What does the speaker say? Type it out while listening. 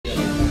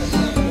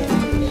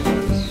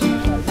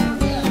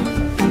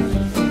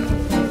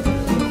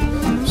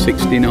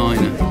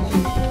69er.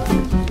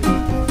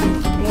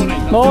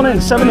 Morning,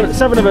 seven of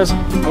us.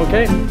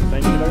 Okay,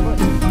 thank you very much.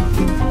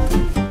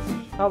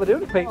 How are they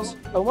doing, peeps?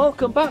 And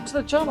welcome back to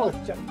the channel.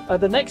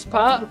 The next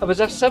part of our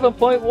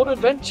 7.1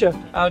 adventure.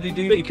 How do you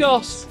do?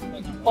 Because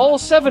all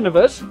 7 of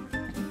us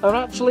are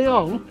actually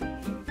on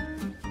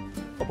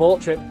a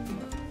boat trip.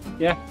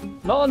 Yeah,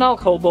 not an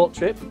alcohol boat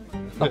trip,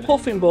 a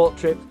puffin boat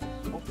trip.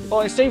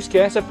 Or in Steve's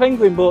case, a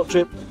penguin boat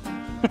trip.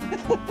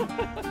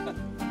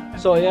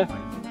 So yeah,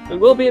 it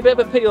will be a bit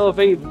of a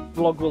POV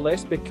vlog with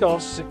this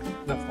because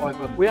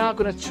we are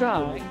going to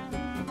try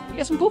to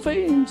get some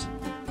puffins.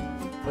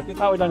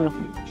 How are we, Daniel?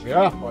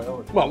 Yeah,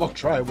 well, not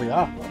try, we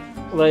are.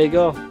 Well, there you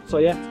go. So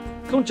yeah,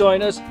 come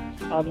join us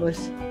and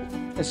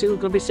see who's going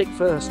to be sick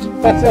first.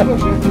 That's it.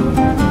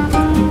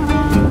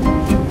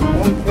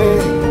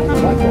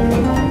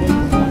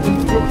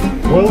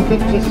 Welcome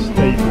to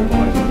Stable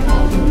Life.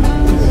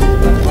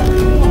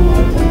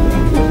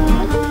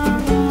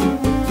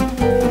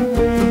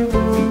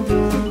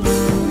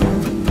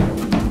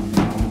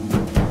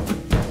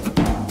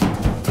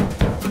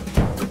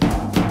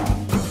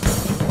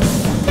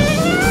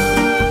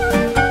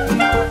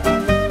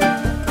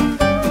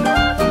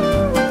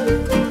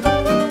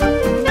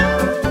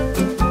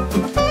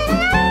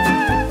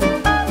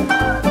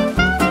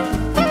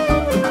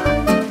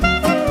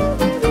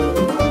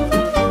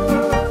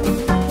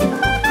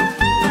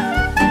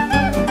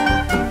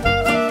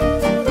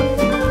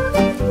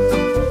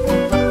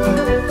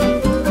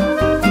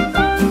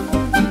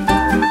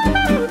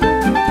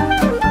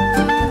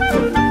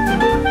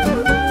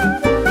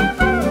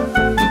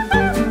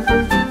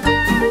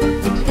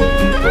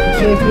 So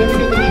if you ever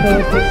get the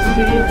chance to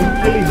see the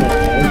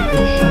Guillemots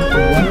and shop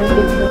around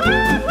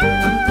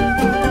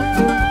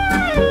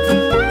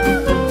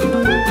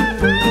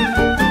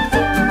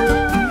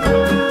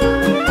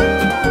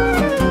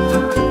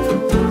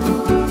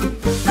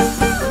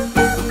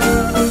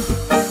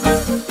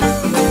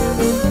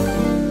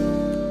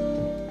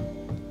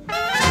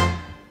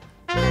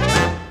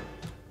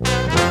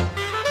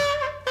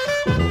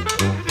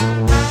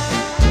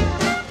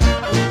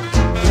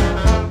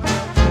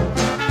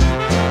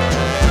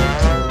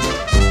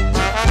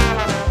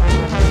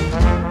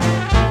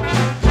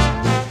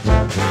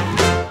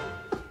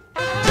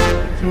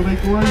so they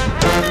go out.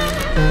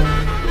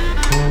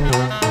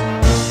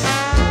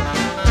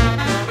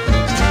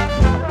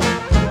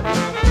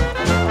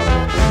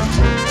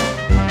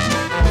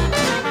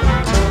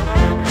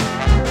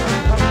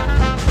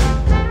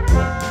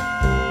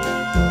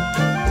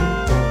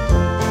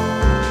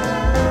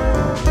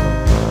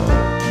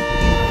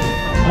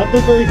 At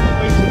the very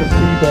height of the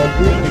seabird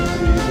breeding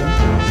season,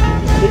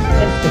 it is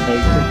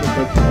estimated that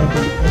there can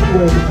be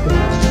anywhere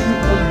between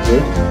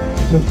 200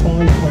 to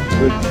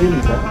 500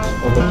 guillemots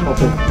on the top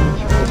of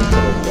each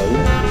particular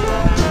load.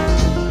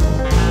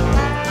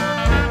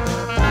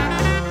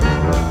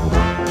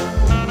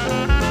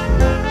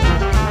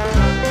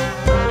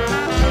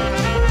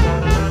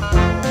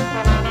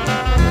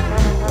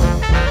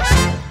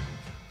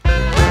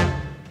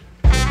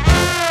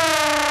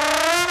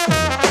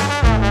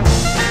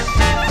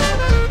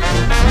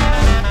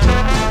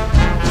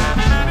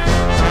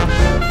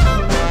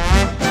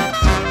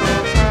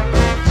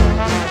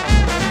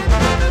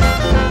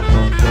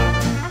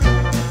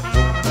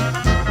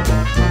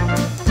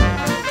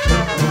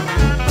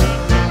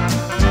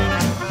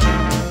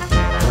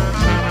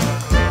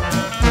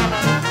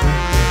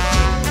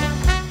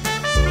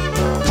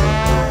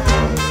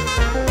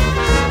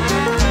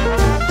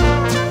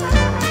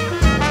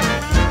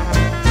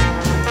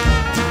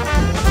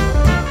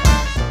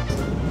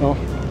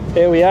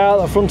 Here we are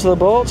at the front of the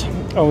boat,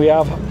 and we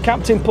have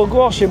Captain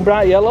Pugwash in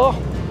bright yellow,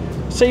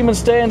 Seaman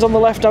Stains on the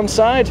left hand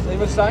side,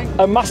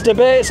 and Master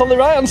Bates on the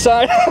right hand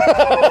side.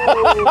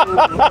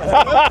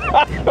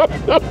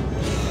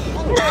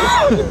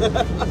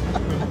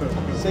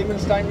 Seaman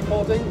Stein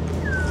reporting.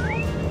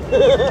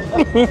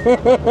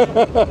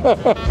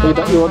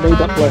 You won't need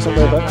that place up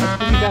there, Ben.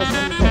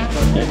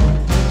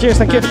 Cheers,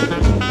 thank you.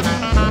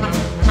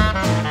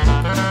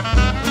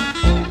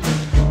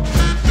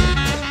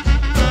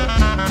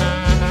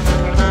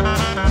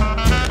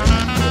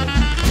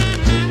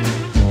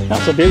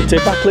 That's a beauty,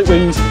 backlit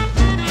wings.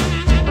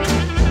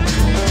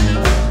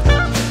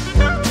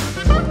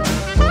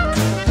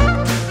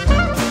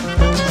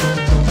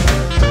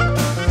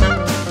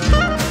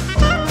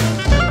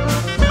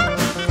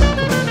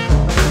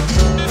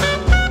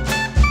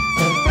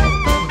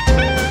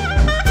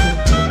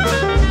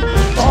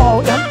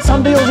 Oh, yeah,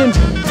 sand eels in.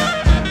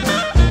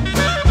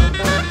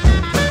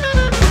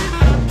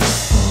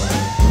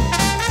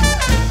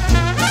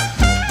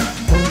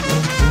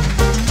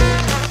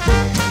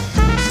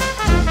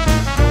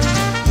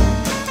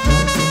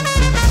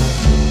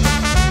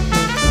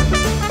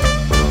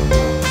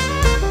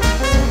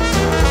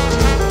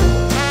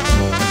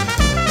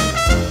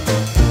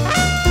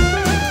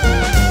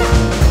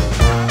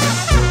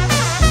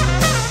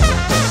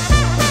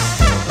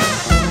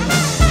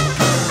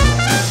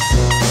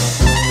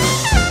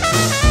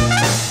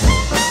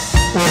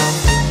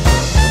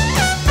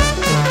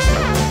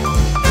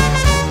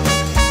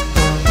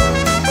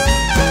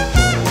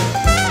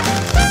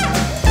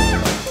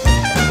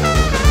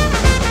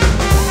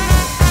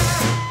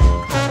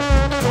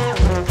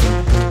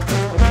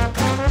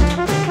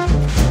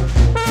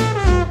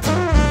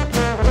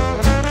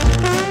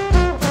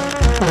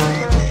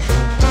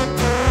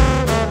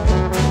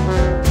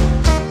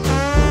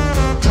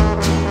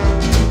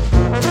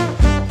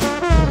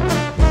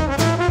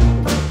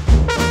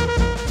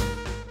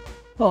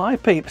 Well, hi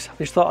peeps, I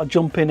just thought I'd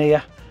jump in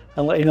here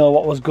and let you know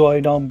what was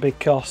going on,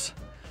 because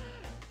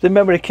the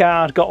memory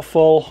card got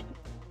full.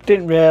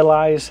 Didn't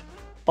realise,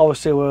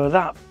 obviously we were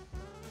that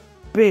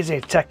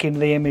busy taking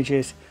the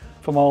images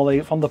from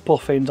the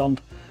Puffins on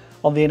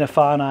the inner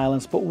Farne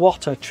Islands, but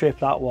what a trip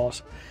that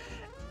was.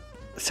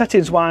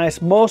 Settings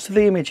wise, most of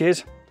the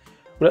images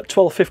were at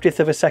 12/50th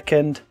of a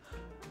second,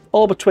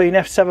 all between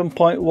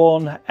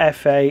f7.1,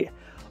 f8,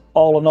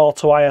 all on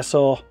auto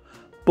ISO.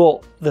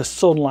 But the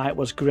sunlight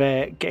was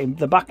great, getting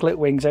the backlit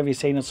wings have you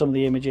seen on some of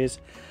the images.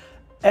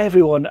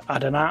 Everyone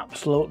had an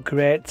absolute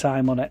great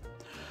time on it.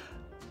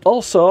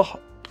 Also,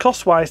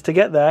 cost wise to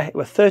get there, it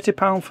was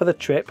 £30 for the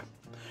trip.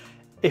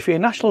 If you're a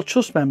National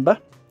Trust member,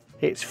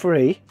 it's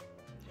free.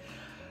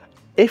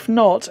 If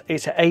not,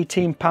 it's an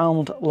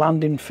 £18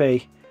 landing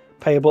fee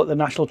payable at the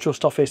National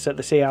Trust office at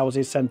the Sea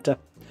Houses Centre.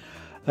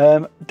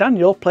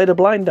 Daniel played a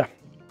blinder.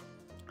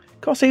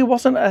 Of course, he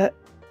wasn't a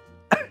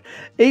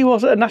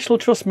National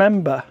Trust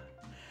member.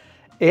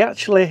 He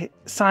actually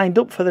signed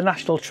up for the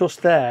National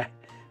Trust there,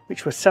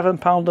 which was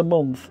 £7 a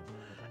month,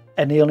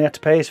 and he only had to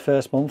pay his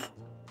first month,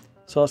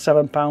 so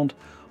 £7.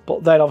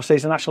 But then obviously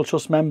he's a National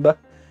Trust member.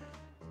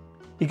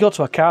 You go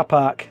to a car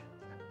park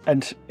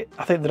and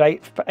I think they're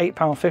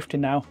 £8.50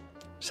 now,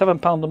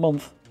 £7 a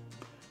month.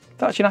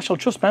 That's your National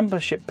Trust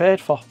membership paid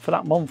for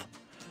that month.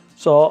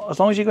 So as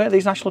long as you go to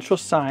these National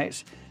Trust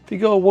sites, if you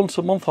go once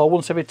a month or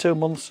once every 2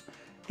 months,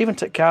 even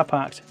to car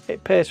parks,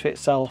 it pays for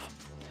itself.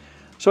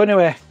 So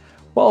anyway,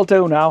 what I'll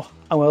do now,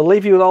 I'm going to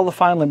leave you with all the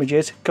final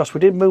images, because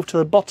we did move to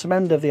the bottom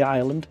end of the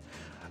island,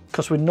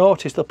 because we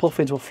noticed the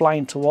Puffins were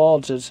flying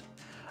towards us,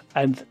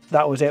 and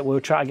that was it. We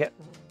were trying to get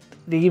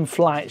the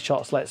in-flight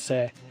shots, let's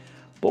say.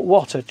 But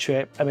what a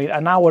trip. I mean,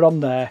 an hour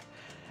on there,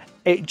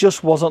 it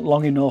just wasn't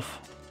long enough,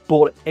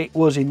 but it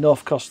was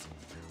enough, because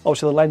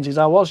obviously the lenses,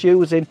 I was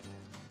using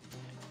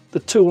the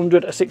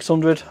 200 to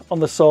 600 on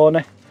the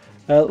Sony.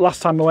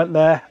 Last time I went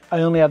there,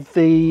 I only had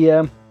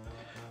the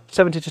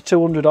 70 to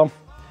 200 on.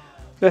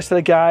 The rest of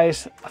the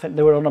guys, I think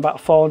they were on about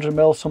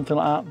 400mm, something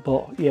like that.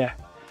 But yeah,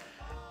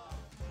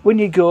 when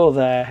you go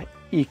there,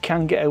 you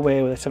can get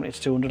away with a 70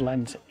 to 200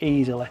 lens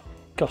easily,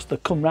 because they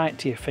come right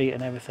to your feet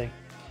and everything.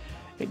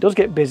 It does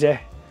get busy,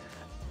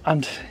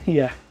 and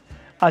yeah,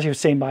 as you've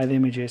seen by the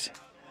images,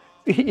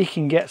 you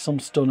can get some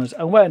stunners.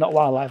 And we're not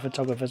wildlife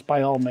photographers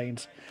by all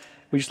means.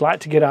 We just like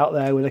to get out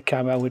there with a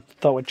camera. We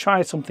thought we'd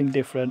try something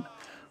different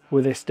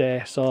with this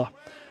day. So,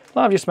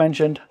 like I've just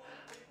mentioned,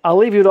 I'll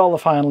leave you with all the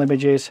final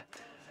images,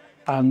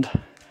 and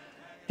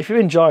if you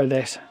enjoy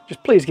this,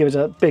 just please give us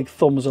a big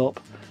thumbs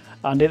up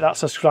and hit that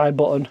subscribe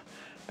button,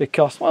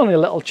 because we're only a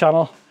little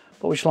channel,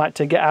 but we just like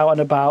to get out and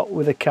about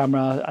with the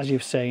camera, as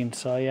you've seen.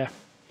 So yeah,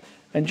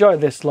 enjoy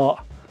this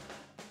lot.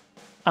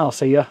 I'll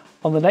see you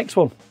on the next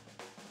one.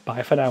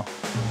 Bye for now.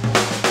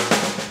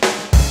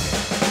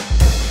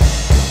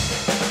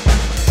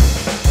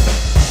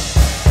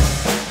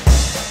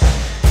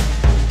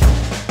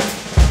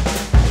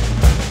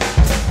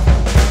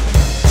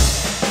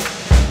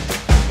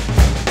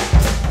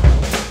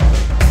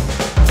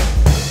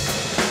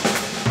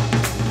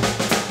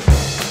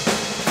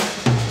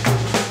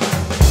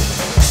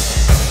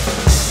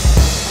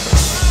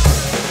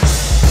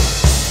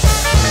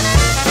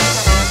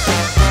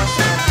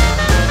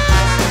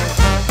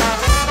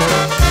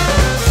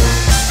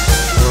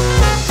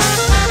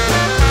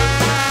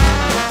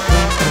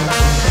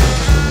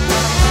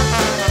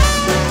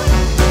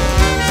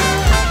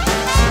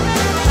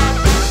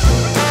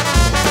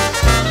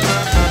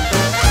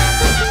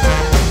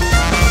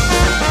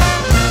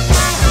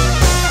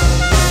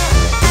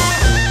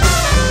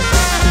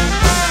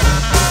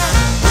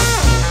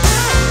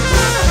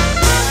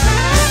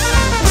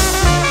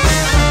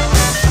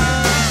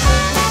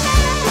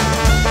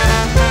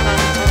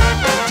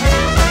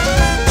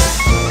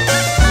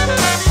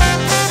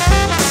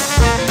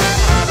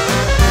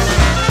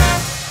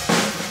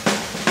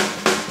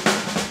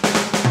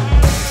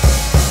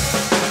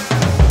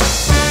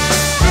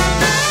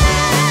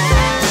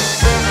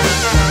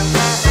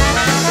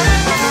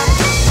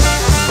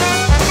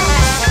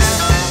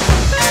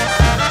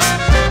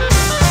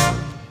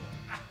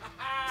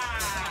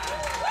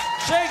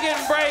 Shake it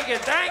and break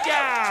it. Thank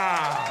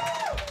ya.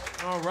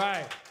 All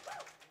right.